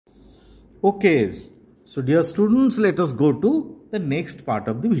Okay, so dear students, let us go to the next part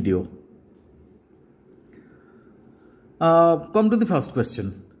of the video. Come to the first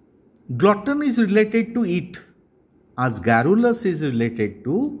question. Glutton is related to eat as garrulous is related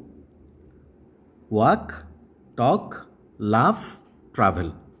to walk, talk, laugh,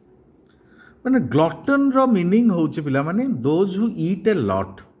 travel. माने glutton रो meaning होचे पिला माने those who eat a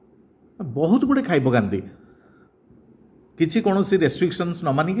lot बहुत गुडे खाइ पकांती किछि कोनोसी restrictions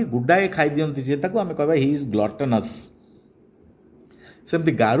न मानि कि गुडाए खाइ दियंती जे ताको हमें कहबा ही इज ग्लटनस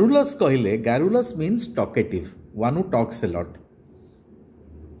सेमती गारुलस कहले गारुलस means talkative one who talks a lot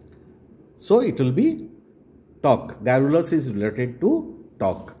so it will be talk गारुलस is related to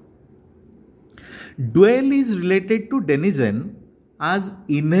talk dwell is related to denizen as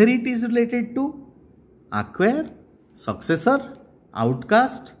inherit is related to acquire, successor,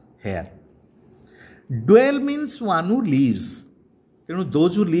 outcast, heir. Dwell means one who lives. तेणु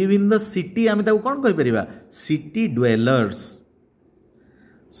those who live in the city आमे ताको कौन कहि परिबा city dwellers.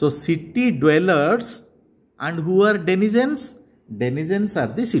 So city dwellers and who are denizens? Denizens are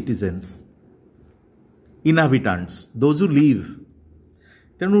the citizens, inhabitants, those who live.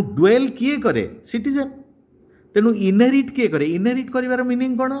 तेणु dwell किए करे citizen. तेणु inherit किए करे इनहेरिट करिवार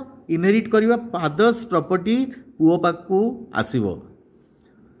मीनिंग कौन इनहेरिट करिवा फादर्स प्रॉपर्टी पुओ पाकू आसीबो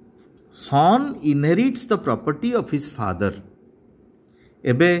सन inherits the property of his father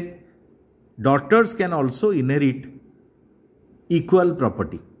एबे daughters can also inherit equal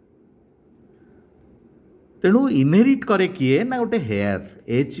property तेणु इनहेरिट करे किए ना गोटे हेयर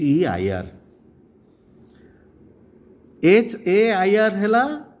HEIR HAIR हेला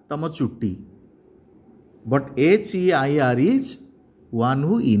तम चुट्टी but HEIR is one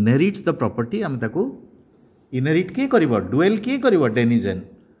who inherits the property आम ताको inherit किए करिवो dwell किए करिवो denizen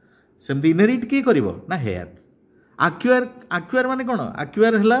सेमती inherit किए करिवो ना हेयर acquire माने कोन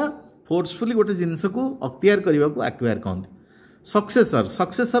acquire हला forcefully गोटे जिंस को अख्तियार करिवा को acquire कहंती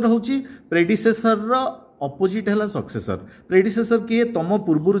successor होची predecessor रो opposite हला predecessor किए तम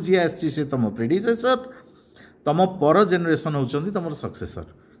पूर्वरु जे आछि से तम predecessor तम पर जनरेशन होचंदी तमर successor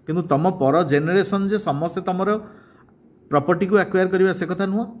किंतु तम पर जेनेरेशन जे समस्ते तमर प्रॉपर्टी को एक्वायर करिवा से कथा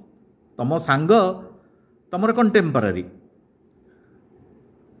नुह तम सांग तमर कंटेम्पररी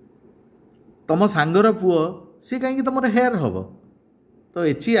तम सांगर पुओ सी कहीं तमर हेयर हम तो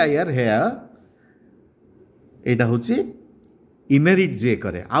HEIR हेयर एटा होची इनहेरिट जे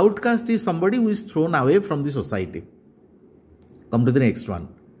करे outcast is somebody who is thrown away from the society come to the next one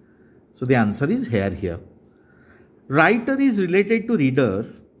so the answer is here here writer is related to reader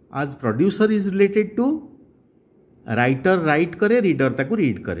as producer is related to writer write करे reader ताकू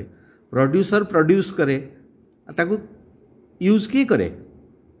read करे producer produce करे ताकू use की करे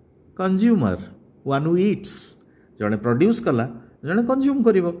consumer one who eats जने produce कला जने consume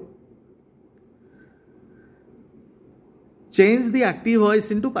करिवो change the active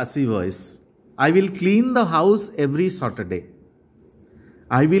voice into passive voice I will clean the house every Saturday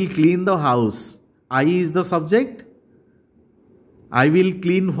I will clean the house I is the subject I will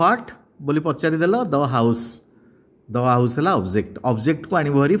clean what बोली पचारि देला the house है object को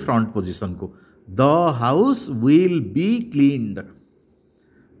आनिबो हरी front position को the house will be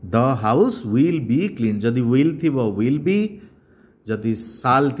clean जदि will थिबो will be जदि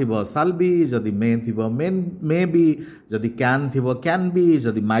साल थिबो साल बी जदि मे थिबो मे बी जदि कैन थिबो कैन बी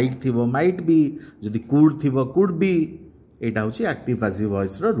जदि माइट थिबो माइट बी जदि कुड थिबो कुड बी एटा होची active passive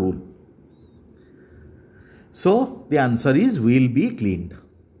voice row rule So, the answer is will be cleaned.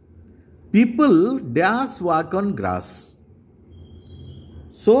 People dash walk on grass.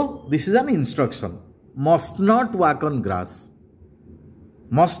 So, this is an instruction. Must not walk on grass.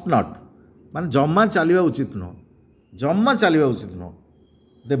 Must not. मान जम्मा चलिबा उचित न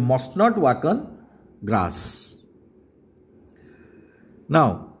They must not walk on grass.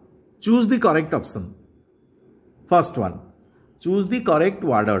 Now, choose the correct option. First one. Choose the correct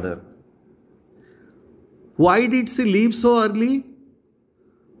word order. Why did she leave so early?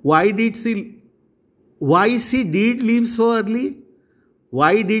 Why she did leave so early?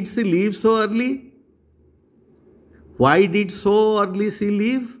 Why did she leave so early? Why did so early she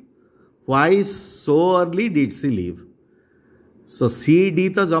leave? Why so early did she leave? So CD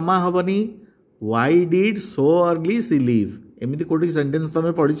तो जमा हबनी. Why did so early she leave? एमिति कोटी sentence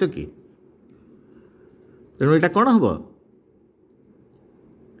तमे पढिछ कि? तेणु एटा कोन हबो?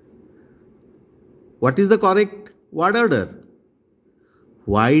 What is the correct word order?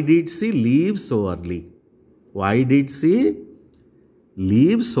 Why did she leave so early? Why did she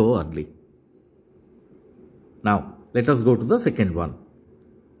leave so early? Now, let us go to the second one.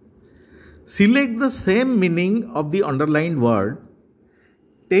 Select the same meaning of the underlined word.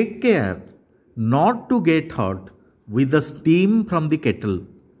 Take care not to get hot with the steam from the kettle.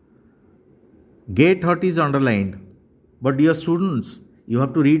 Get hot is underlined, but dear students, you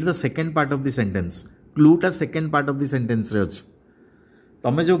have to read the second part of the sentence. Clue ta second part of the sentence रे अछि.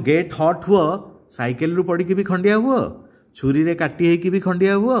 तमे जो get hot हुआ cycle रु पड़ी की भी खंडिया हुआ, छुरी रे काटी है की भी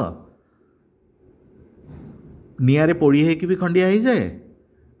खंडिया हुआ, निआरे पोड़ी है की भी खंडिया ही जाए,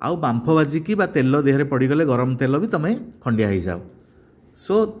 आउ बांफ बाजी की बा तेल देहरे पड़ी गले गरम तेल भी तमे खंडिया ही जाओ.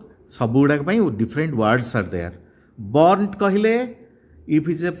 सो सब गुड़ाक different words are there. Burnt कहले if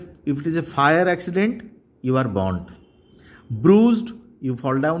it is a fire accident, you are burnt. Bruised, you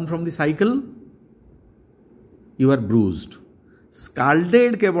fall down from the cycle, you are bruised.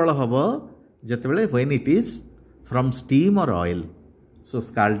 Scalded केवल हवा जतबेले when it is from steam or oil. So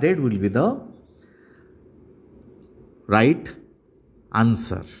scalded will be the right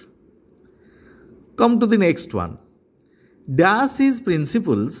answer. Come to the next one. Dash his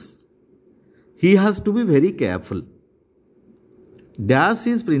principles, he has to be very careful. Dash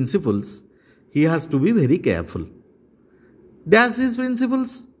his principles, he has to be very careful. Dash his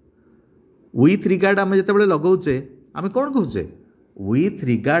principles. With regard आमे जतबेले लगाउचे आमे कोन कहउचे? With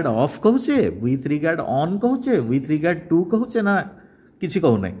regard of कहउचे, with regard on कहउचे, with regard to कहउचे ना किछि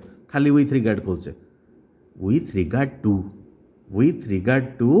कहउ नै, खाली with regard कहउचे. With regard to, with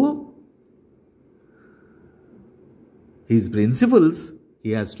regard to his principles,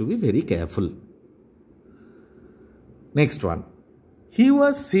 he has to be very careful. Next one. He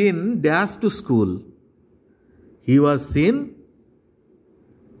was seen dash to school. He was seen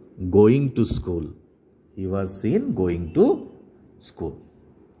going to school. He was seen going to school.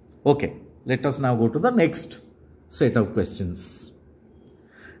 Okay, let us now go to the next set of questions.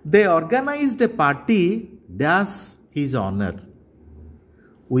 They organized a party dash his honor.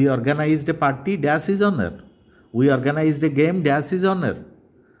 We organized a party dash his honor. We organized a game dash his honor.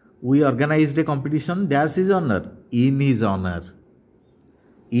 We organized a competition dash his honor. In his honor.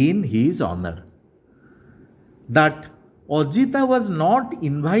 In his honor. That Ajita was not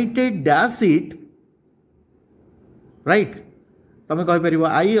invited dash it. Right? तमे कहि परिबो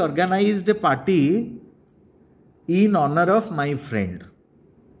I organized a party in honor of my friend.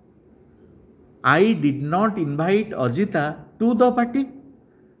 I did not invite Ajita to the party.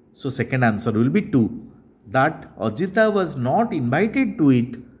 So second answer will be 2. That Ajita was not invited to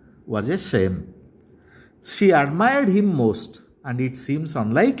it was a shame. She admired him most, and it seems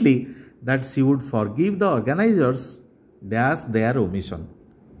unlikely that she would forgive the organizers dash their omission.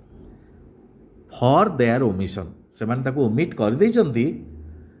 For their omission. सेमान ताको omit कर देइचंती.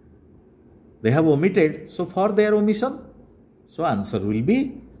 They have omitted, so for their omission. So answer will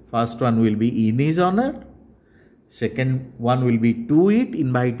be, first one will be in his honor, second one will be to it,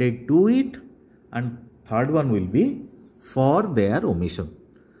 invited to it, and third one will be for their omission.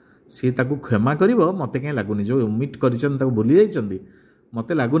 सी ताको क्षमा करिवो मते के लागुनी जो omit करिसन ताको भूली जाइचंदी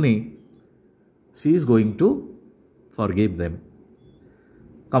मते लागुनी she is going to forgive them.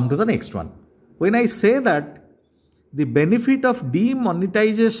 Come to the next one. When I say that the benefit of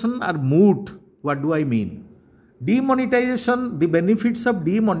demonetisation are moot, what do I mean? Demonetisation, the benefits of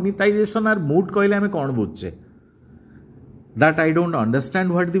demonetisation are मूट कहले हमें कोन बुझचे? That I don't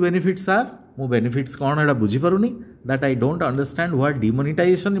understand what the benefits are. मु benefits कौन है बुझी पारुनी. That I don't understand what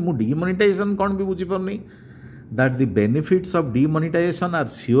demonetisation, मु demonetisation कौन भी बुझी पारुनी. That the benefits of demonetisation are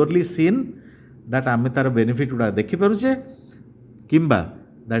surely scene, that आमे तार बेनिफिट गुडा देखि पारुचे, किंबा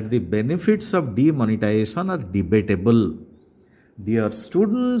that the benefits of demonetisation are debatable. Dear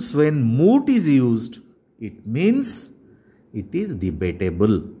students, when moot is used it means it is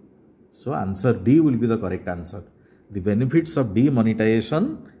debatable. So answer D will be the correct answer. The benefits of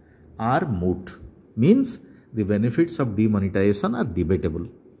demonetisation are moot, means the benefits of demonetization are debatable.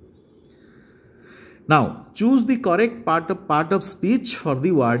 Now choose the correct part of speech for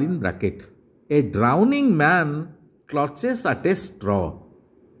the word in bracket. A drowning man clutches at a straw.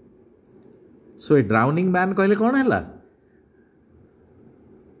 So a drowning man कहले कौन हैला?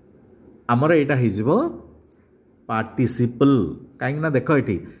 हमर एटा हिजबो participle. काहे ना देखो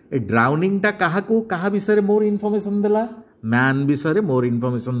एठी ए drowning टा काहाकू काहा विषय रे मोर इन्फॉर्मेशन देला? मैन विषय रे मोर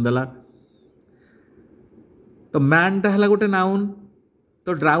इन्फॉर्मेशन देला. तो मैन टा हैला गोटे नाउन,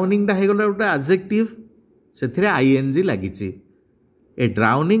 तो ड्राउनिंग टा हेगला गोटे एडजेक्टिव, सेथिरे आईएनजी लागिची. ए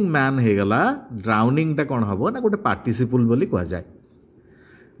ड्राउनिंग मैन हेगला, ड्राउनिंग टा कोन हबो ना गोटे पार्टिसिपल बोली कहा जाय.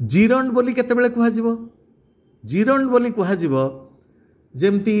 जीरंड बोली केते बेले कहा जिवो? जीरंड बोली कहा जिवो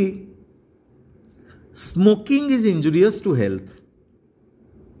जेमती smoking is injurious to health,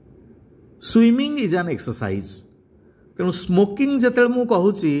 swimming is an exercise. तेणु स्मोकिंग जिते मु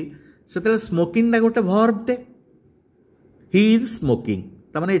कहूँ से स्मोकिंग गोटे भर्ब टे. ही इज स्मोकिंग,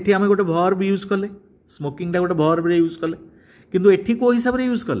 तामाने एठी आमे गोटे वर्ब यूज कले स्मोकिंग टा गोटे वर्ब रे यूज कले किंतु एठी को हिसाब रे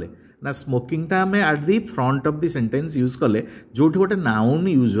यूज कले ना स्मोकिंग टा आमे at the front of the sentence use कले जोठी गोटे नाउन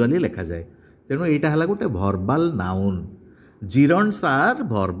यूजुअली लिखा जाए तेणु एटा हला गोटे verbal noun जिरंड्स are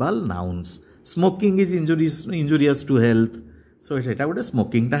verbal nouns smoking is injurious to health so सेटा गोटे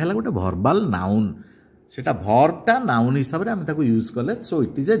स्मोकिंग टा हला गोटे वर्बल नाउन सेटा वर्ब टा नाउन हिसाब रे आमे ताको यूज कले so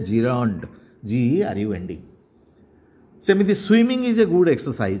it is a gerund GERUND सेमिति swimming is a good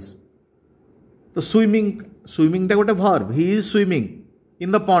exercise तो स्विमिंग टा गोटे verb he is swimming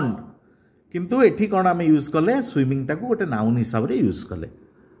in the pond किंतु एठी कौन आमे यूज कले स्विमिंग टाको गोटे नाउन हिसाब रे यूज कले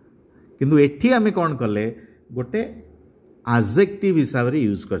किंतु एठी आमे कौन कले गोटे एडजेक्टिव हिसाब रे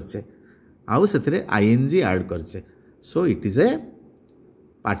यूज करछे आउ सेथिरे ING ऐड करछे so it is a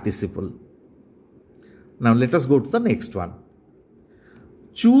participle now let us go to the next one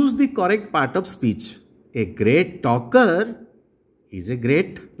choose the correct part of speech a great talker is a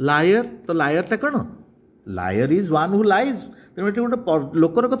great liar तो लायर टा कौन lawyer is one who lies तेणु ये गोटे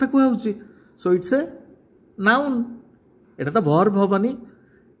लोकर कथा कहूँ so it's a noun एटा तो verb हेनी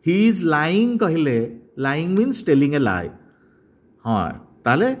ही इज लाइंग कहले लाइंग मीन्स टेलिंग ए लाई हाँ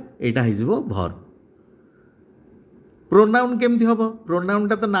ताले एटा हो वर्ब प्रोनाउन केमती हम प्रोनाउन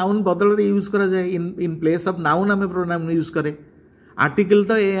टा तो नाउन बदल यूज करा जाए इन प्लेस ऑफ नाउन आम प्रोनाउन यूज करे आर्टिकल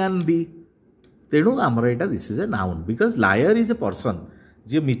तो ए एंड दी तेणु आमर एटा this is a noun because lawyer is a person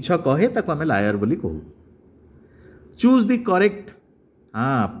जी मिछ कहे ताको आम लायर बोली कहू choose the correct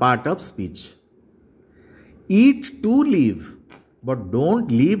part of speech eat to live but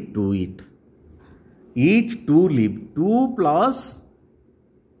don't live to eat eat to live two plus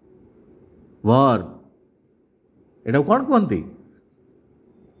verb एटा कौन कहते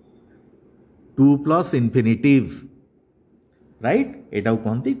two plus infinitive right एटा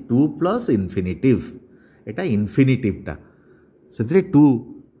कहते two plus infinitive एटा infinitive टा से to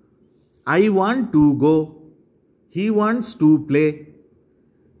I want to go he wants to play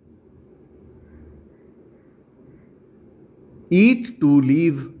eat to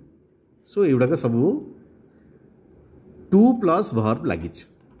live so एगुड़ाक सब two plus verb लगी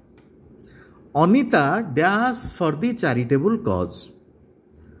Anita dash for the charitable cause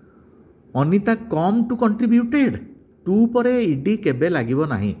Anita come to contributed to परे ED केबे लागिबो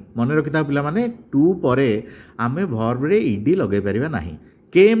नाही मन रखिता पिला माने टू परे आमे वर्ब रे इडी लगे परिबा नाही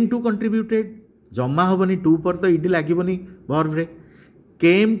केम टू कंट्रीब्यूटेड जमा होबनी टू पर तो इडी लागिबोनी वर्ब रे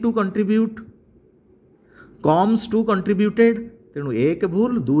came to contribute comes to contributed तेणु एक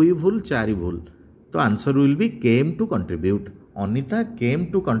भूल दुई भूल चारि भूल तो answer will be came to contribute Anita came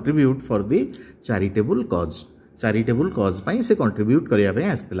to contribute for the charitable cause पाई से कंट्रीब्यूट करिया पे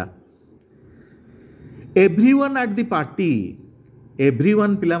आस्तिला everyone at the party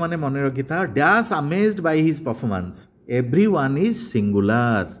everyone पिला माने मन रखिता dash amazed by his performance everyone is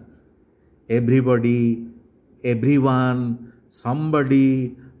singular everybody everyone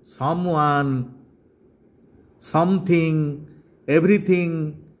somebody someone something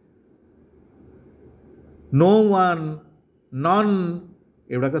everything no one non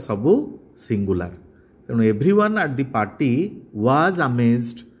एगुड़ाक सब singular तेणु everyone at the party was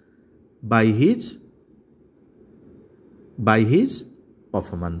amazed by his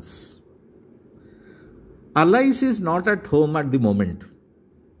performance Alice is not at home at the moment.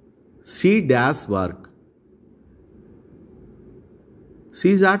 She does work.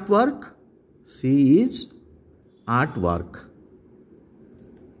 She is at work. She is at work.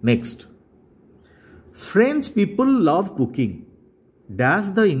 Next. French people love cooking.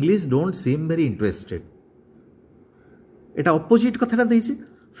 Does the English don't seem very interested. এটা opposite কথাটা দিয়েছি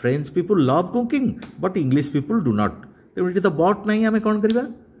French people love cooking bot English people do not তেমন এটি তো বট নাই আমি কণ করিবা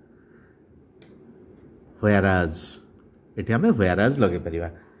whereas এটি আমি whereas লগাই পারিবা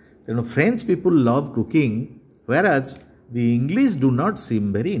তেণু French people love cooking whereas the English do not seem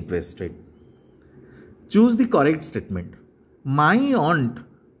very interested. Choose the correct statement. My aunt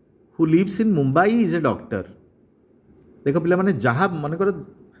who lives in Mumbai is a doctor. देखो पिला माने जहाँ मन कर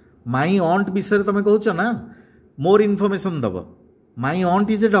माई ऑन्ट विषय तुम कह ना मोर इनफर्मेशन दब माई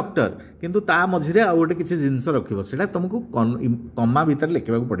ऑन्ट इज ए डॉक्टर किंतु ता मझे आउ गोटे किसी जिनस रखा तुमको कमा भितर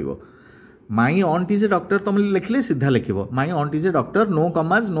लिखा पड़ो माई ऑन्ट इज ए डॉक्टर तुम लिखले सीधा लिख माई ऑन्ट is a doctor no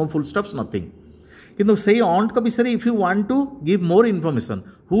कमाज no full stops nothing किंतु से ऑन्ट का विषय if you want to give more information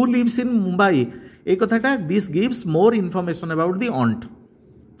who lives in Mumbai A कथाटा this gives more information about the ऑन्ट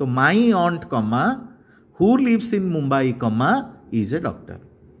तो माई ऑन्ट कमा who lives in Mumbai, comma, is a doctor.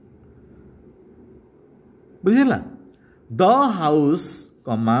 बुझेला the house,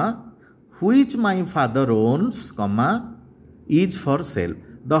 comma, which my father owns, comma, is for sale.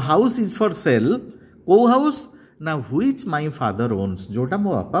 The house is for sale. को house ना which my father ons जोटा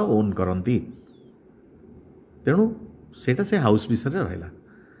मो बापा own करती तेणु सेटा से हाउस विषय रहा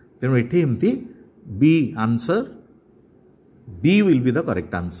तेणु ये एमती B answer B will be the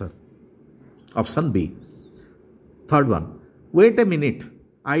correct answer option B third one wait A minute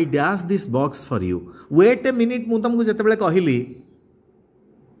I dash this box for you wait A minute मु तुमको जिते कहली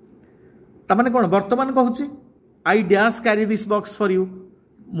तमाने कौन वर्तमान कहूँ I dash carry this box for you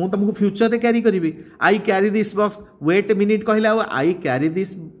मु तुमको future रे कैरी करी I carry this box wait A minute कहले आई कैरी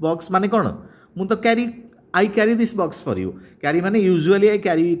दिस बॉक्स माने कौन मु तो carry I carry this box for you carry माने usually I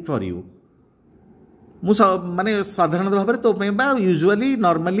carry it for you मु माने साधारण भाव में तो usually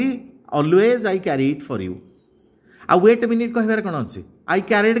normally always I carry it for you uh wait A minute कहबार कौन अच्छी आई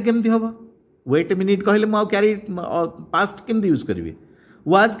कैरिड केमती हम वेट ए मिनिट कहले मु कैरी पास्ट केमती यूज करी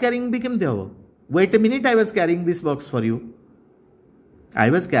वाज कैरिंग भी केमती हम wait A minute I was carrying this box for you I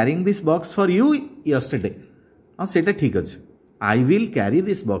was carrying this box for you yesterday हाँ सेटा ठीक अच्छे I will carry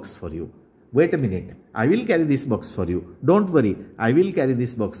this box for you wait A minute I will carry this box for you don't worry I will carry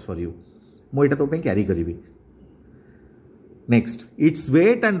this box for you मुझे तो carry करी next its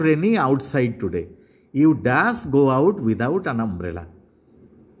weight and rainy outside today you dash go out without an umbrella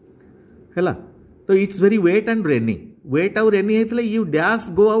है तो it's very wait and rainy wait आउ रेनी होता you dash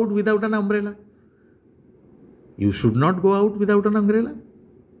go out without an umbrella you should not go out without an umbrella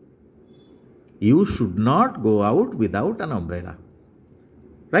you should not go out without an umbrella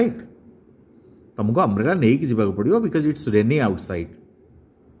right तुमको umbrella नहीं कि जावाक पड़ो because it's rainy outside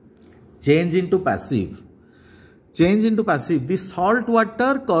change into passive change into passive the salt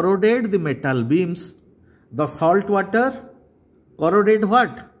water corroded the metal beams the salt water corroded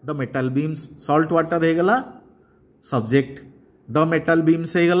what the metal beams salt water हे गला subject the metal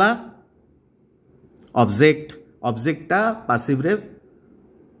beams हे गला object object टा passive रे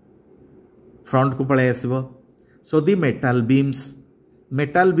front को पळे आसीबो so the metal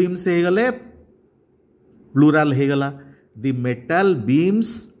beams हे गले plural हे गला the metal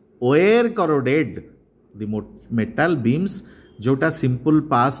beams were corroded the metal beams जोटा simple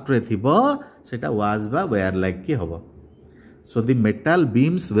past रे थिबो सेटा was बा were like की हबो so the metal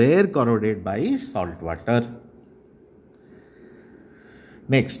beams were corroded by salt water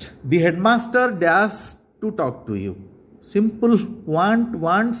next the headmaster dash to talk to you simple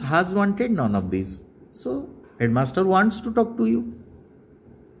wants has wanted none of these so headmaster wants to talk to you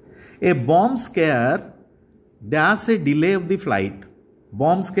a bomb scare dash a delay of the flight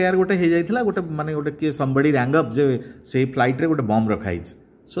bomb square गोटे हो जाइथिला गोटे माने गोटे किए somebody wrong up जे से flight रे गोटे bomb रखाई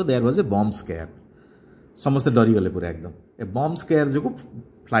so there was a bomb square समस्त डरी गले पूरा एकदम ए बॉम्ब स्केयर जो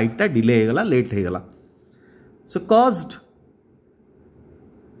फ्लाइट टा डिले हो गला लेट हो गला सो कॉज्ड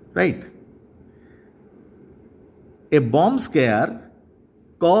राइट ए बॉम्ब स्केयर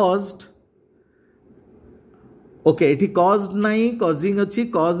कॉज्ड ओके एठी कॉज्ड नहीं कॉजिंग अच्छी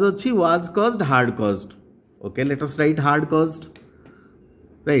कॉज अच्छी was caused hard caused okay let us right hard caused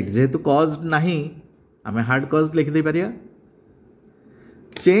right जेहेतु कॉज्ड नहीं आम hard caused लिखिदे Pariya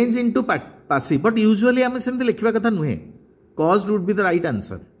change into passive but usually आम सेमती लिखा कथा नुहे caused would be the right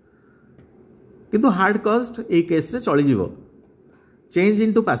answer किंतु हार्ड कॉज्ड ए केस रे चली जीवो change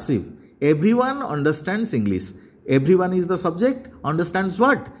into passive everyone understands English everyone is the subject understands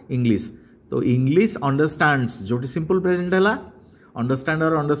what English तो इंग्लिश अंडरस्टैंड्स जो सिंपल प्रेजेंट है अंडरस्टैंड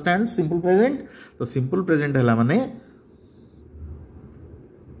और अंडरस्टैंड सिंपल प्रेजेंट तो सिंपल प्रेजेंट है माने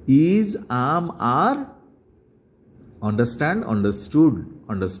is am are understand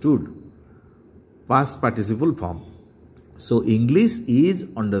understood past participle form so English is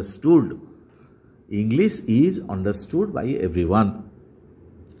understood by everyone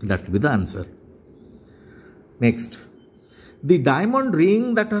that will be the answer next the diamond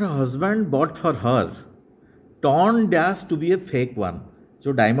ring that her husband bought for her turned dash to be a fake one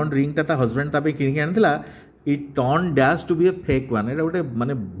जो diamond ring ता husband ता पे किन के आनथिला it turn dash to be A fake one एटा गोटे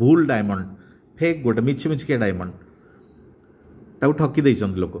माने भूल diamond fake गोटे मिछिया डायमंड ताऊ ठकी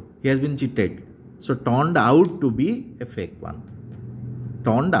देइछन लोक he has been cheated so turned out to be A fake one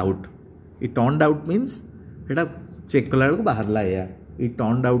turned out it turned out means Etah check कला को बाहर ला या it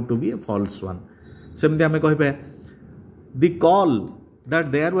turned out to be A false one सेमती आमे कहबे the call that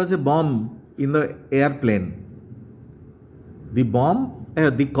there was a bomb in the airplane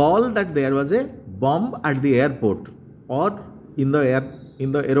the call that there was a bomb at the airport or in the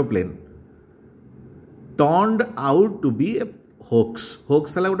aeroplane turned out to be a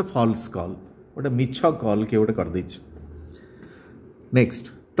hoax है गोटे false call गोटे मिछ call के गोटे कर देछ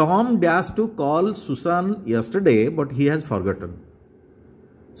next Tom dashed to call Susan yesterday but he has forgotten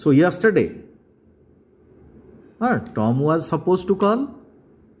so yesterday Tom was supposed to call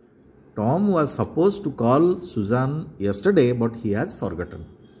Tom was supposed to call Susan yesterday, but he has forgotten.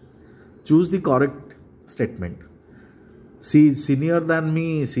 Choose the correct statement. She is senior than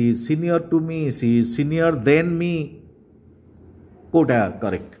me, she is senior to me, she is senior than me. Kota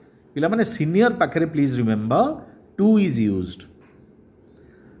correct. Pilamane senior pakhare please remember to is used.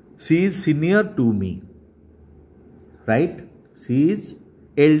 She is senior to me. Right? She is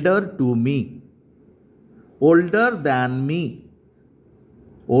elder to me. Older than me.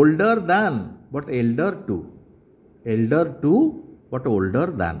 Older than but elder to. Elder to but older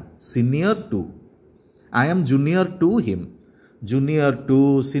than. Senior to. I am junior to him. Junior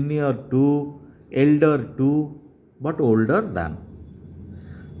to, senior to, elder to, but older than.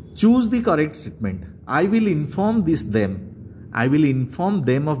 Choose the correct statement. I will inform this them. I will inform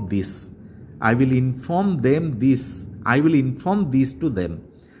them of this. I will inform them this. I will inform this to them.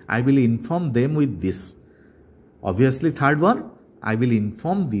 I will inform them with this. Obviously, third one, I will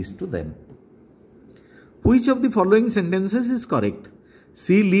inform this to them. Which of the following sentences is correct?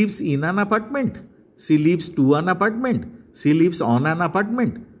 She lives in an apartment. She lives to an apartment. She lives on an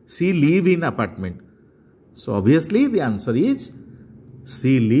apartment. She live in apartment. So obviously the answer is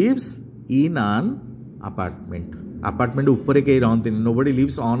she lives in an apartment. Apartment uppare kehi rahantini. Nobody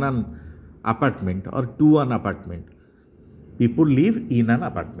lives on an apartment or to an apartment. People live in an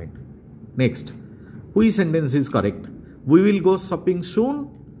apartment. Next, which sentence is correct? We will go shopping soon.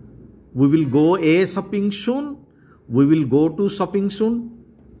 We will go a shopping soon. We will go to shopping soon.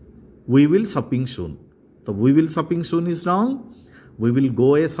 We will shopping soon. So we will shopping soon is wrong. We will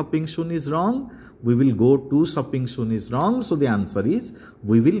go a shopping soon is wrong. We will go to shopping soon is wrong. So the answer is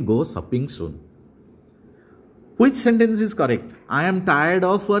we will go shopping soon. Which sentence is correct? I am tired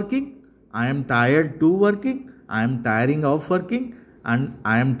of working. I am tired to working. I am tiring of working. And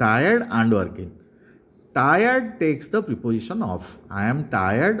I am tired and working. Tired takes the preposition of. I am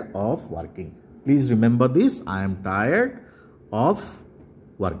tired of working. Please remember this. I am tired of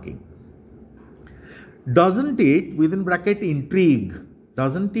working. Doesn't it, within bracket, intrigue?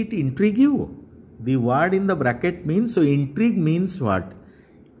 Doesn't it intrigue you? The word in the bracket means, so intrigue means what?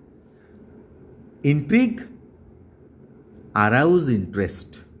 Intrigue, arouse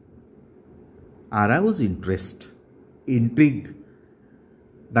interest. Arouse interest. Intrigue.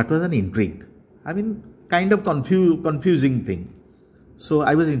 That was an intrigue. I mean, kind of confusing thing. So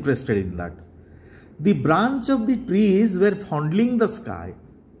I was interested in that. The branch of the trees were fondling the sky.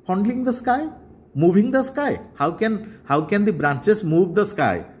 Fondling the sky? Moving the sky. How can the branches move the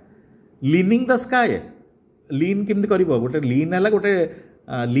sky? Leaning the sky. Lean केमती करिवो गोटे lean हैला गोटे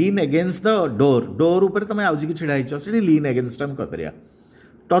lean against the door. Door ऊपर तमे आउजी की छिड़ा हिचो सेठी lean against हम करिया.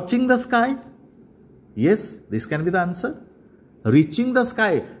 Touching the sky. Yes, this can be the answer. Reaching the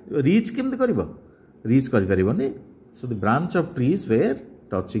sky. Reach केमती करिवो? Reach करि परिबोनी. So the branch of trees were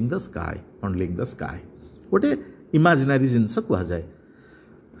touching the sky, fondling the sky. गोटे imaginary जिनस कुहा जाए.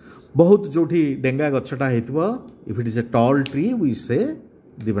 बहुत जोठी डेंगा गछटा हेतबो. If it is a tall tree, we say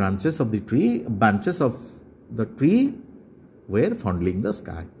the branches of the tree were fondling the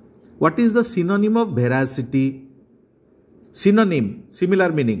sky. What is the synonym of veracity? Synonym,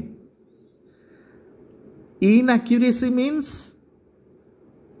 similar meaning. Inaccuracy means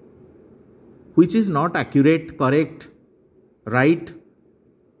which is not accurate, correct, right.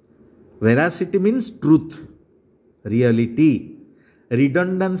 Veracity means truth, reality.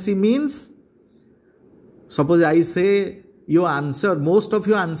 Redundancy means, suppose I say your answer, most of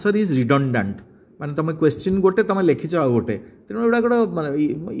your answer is redundant. माने तमे question गोटे तमे लिखि जाओ गोटे तेनो एडा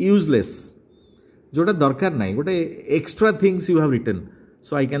गोटे यूजलेस जोटा दरकार नाही गोटे extra things you have written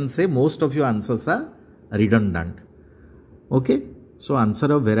so I can say most of your answers are redundant. Okay, so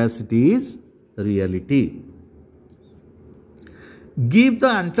answer of veracity is reality. Give the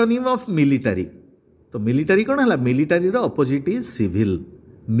antonym of military. तो मिलिटारी कौन है? Military row opposite is civil.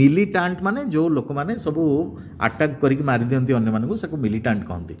 मिलिटांट माने जो लोक माने सब attack करिक मारि दियंती अन्य मानकु सको मिलिटांट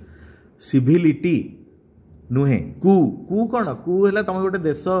कहंती. सिविलिटी नुहे. कू कू कौन? कू है तुम गोटे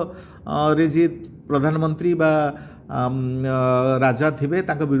देश रे जी प्रधानमंत्री बा राजा थिबे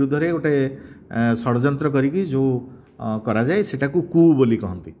तांका विरुद्ध रे गोटे षडयंत्र करिकी जो करा जाए सेटा को कू बोली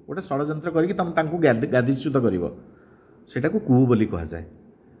कहंती. गोटे षडयंत्र करिकी तुम तांको गादीच्युत करिवो सेटा को कू बोली कहा जाए.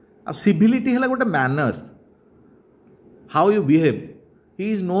 अब सिविलिटी है गोटे manner how you behave.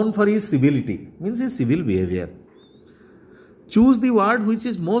 He is known for his civility means his civil behaviour. Choose the word which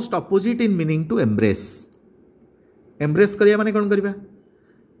is most opposite in meaning to embrace. Embrace करिया माने कोन करिबा?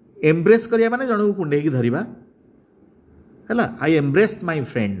 एम्ब्रेस करिया माने जणो कुंडेई की धरिबा हैला. आई एम्ब्रेस्ड माय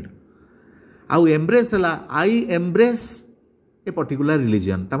फ्रेंड. आउ एम्ब्रेस है आई embrace a particular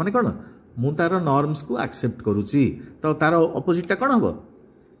religion. ता माने कोन? मु तार नॉर्म्स को एक्सेप्ट करूची. तो तार अपोजिट टा कोन हबो?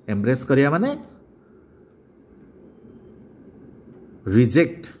 एम्ब्रेस करिया माने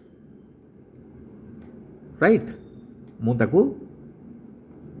रिजेक्ट, राइट, मु ताकू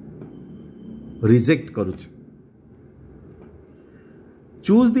reject करूछ।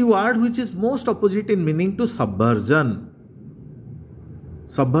 Choose the word which is most opposite in meaning to subversion.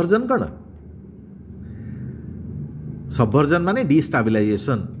 Subversion कौन? सबवर्जन माने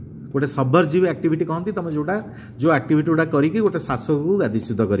डिस्टाबिलाइजेशन। गोटे सबवर्जिव एक्टिविटी कहती तुम जोटा जो एक्टिविटी गुड़ा करके गोटे शासक को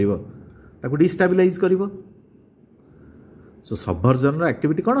गादीच्युत कर डिस्टाबिलाइज कर। सो सबवर्जन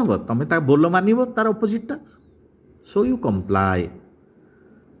एक्टिविटी कौन हम? तुम बोल मान तार अपोजिटा। So you comply.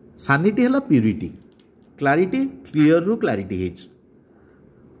 सानिटी है प्यूरिटी, क्लारिटी क्लियर रु क्लारिटी है।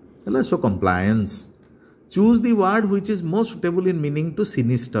 सो compliance. Choose the word which is most suitable in meaning to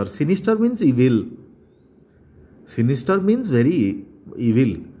sinister. Sinister means evil. Sinister means very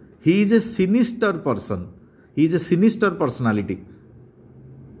evil. He is a sinister person. He is a sinister personality.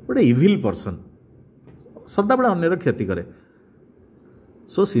 But a evil person. सदा बड़ा अन्यर क्षति करे.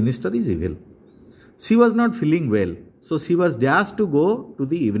 So sinister is evil. She was not feeling well. So she was dashed to go to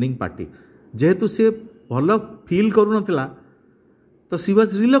the evening party. जेहेतु से भल feel करू नथिला तो she was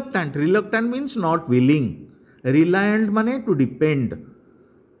reluctant. Reluctant means not willing. Reliant माने to depend.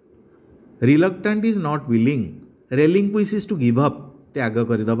 Reluctant is not willing. Relinquish is to give up. त्याग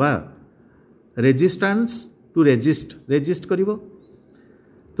करदबा। Resistance to resist, resist करिवो।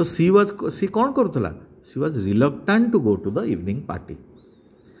 तो सी कौन करुला? She was reluctant to go to the evening party.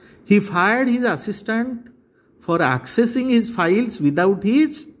 He fired his assistant for accessing his files without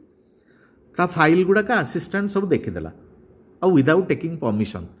his. ता file गुड़ा का assistant sub देखीदेला और without taking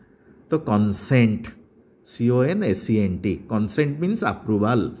permission. तो consent, CONSENT, consent means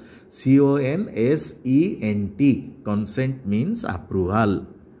approval. CONSENT, consent means approval.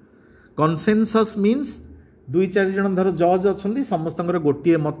 Consensus means दुई चार जन धर जज अच्छा समस्त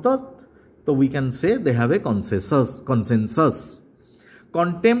गोटे मत, तो we can say they have a consensus.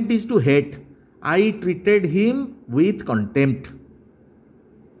 Contempt is to hate. I treated him with contempt.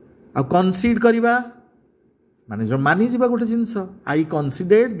 Uh concede करिबा माने जो मानि जिबा गोटे जिंस। I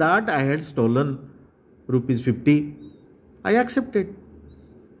considered that I had stolen ₹50. I accepted.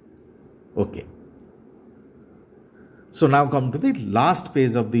 Okay. So now come to the last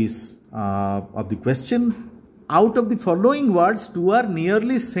page of this of the question. Out of the following words, two are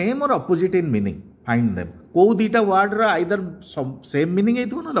nearly same or opposite in meaning. Find them. को दीटा word रा either same meaning है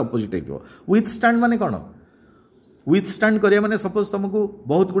तो ना opposite है तो। Withstand माने कौन? Withstand करिया माने suppose तुमको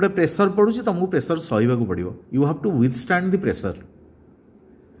बहुत गुड़े pressure पड़ू ची तुमको pressure सहीबा को पड़ियो। You have to withstand the pressure.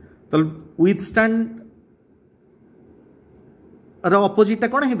 तो withstand रा opposite टा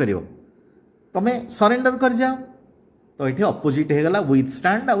कौन है परियो? तमें सरेंडर कर जाओ तो ये अपोजिट हो गला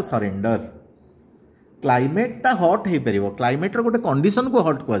विथस्टैंड आउ सरेंडर। क्लाइमेट टा हॉट हो पार। क्लाइमेट रो गोटे कंडीशन को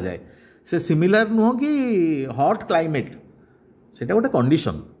हॉट कह जाए। से सिमिलर नुह कि हॉट क्लाइमेट, सेटा गोटे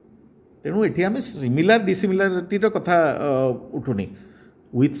कंडीशन। तेणु ये आम सिमिलर डिसिमिलारिटी कथा उठुनी।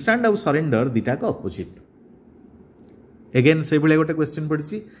 विथस्टैंड आउ सरेंडर दीटा का अपोजिट। एगेन से भाई गोटे क्वेश्चन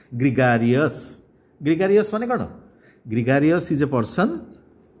पड़ी ग्रिगारियस। ग्रिगारियस माने कौन? ग्रिगारियस is a person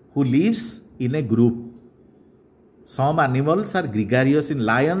who lives in a group. Some animals are gregarious in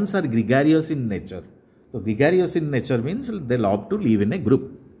lions are gregarious in nature. So gregarious in nature means they love to live in a group.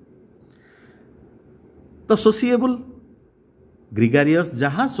 तो sociable, gregarious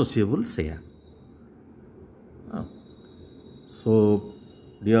जहाँ sociable सेया। So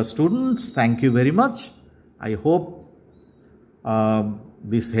dear students, thank you very much. I hope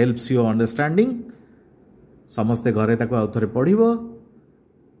this helps your understanding. समस्ते घरे ताको आउ थरे पढ़िबो।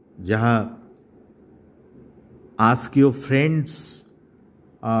 जहाँ ask your friends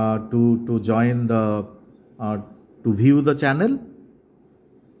to join the to view the channel,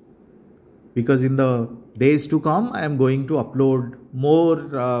 because in the days to come I am going to upload more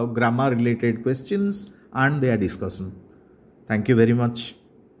grammar related questions and their discussion. Thank you very much.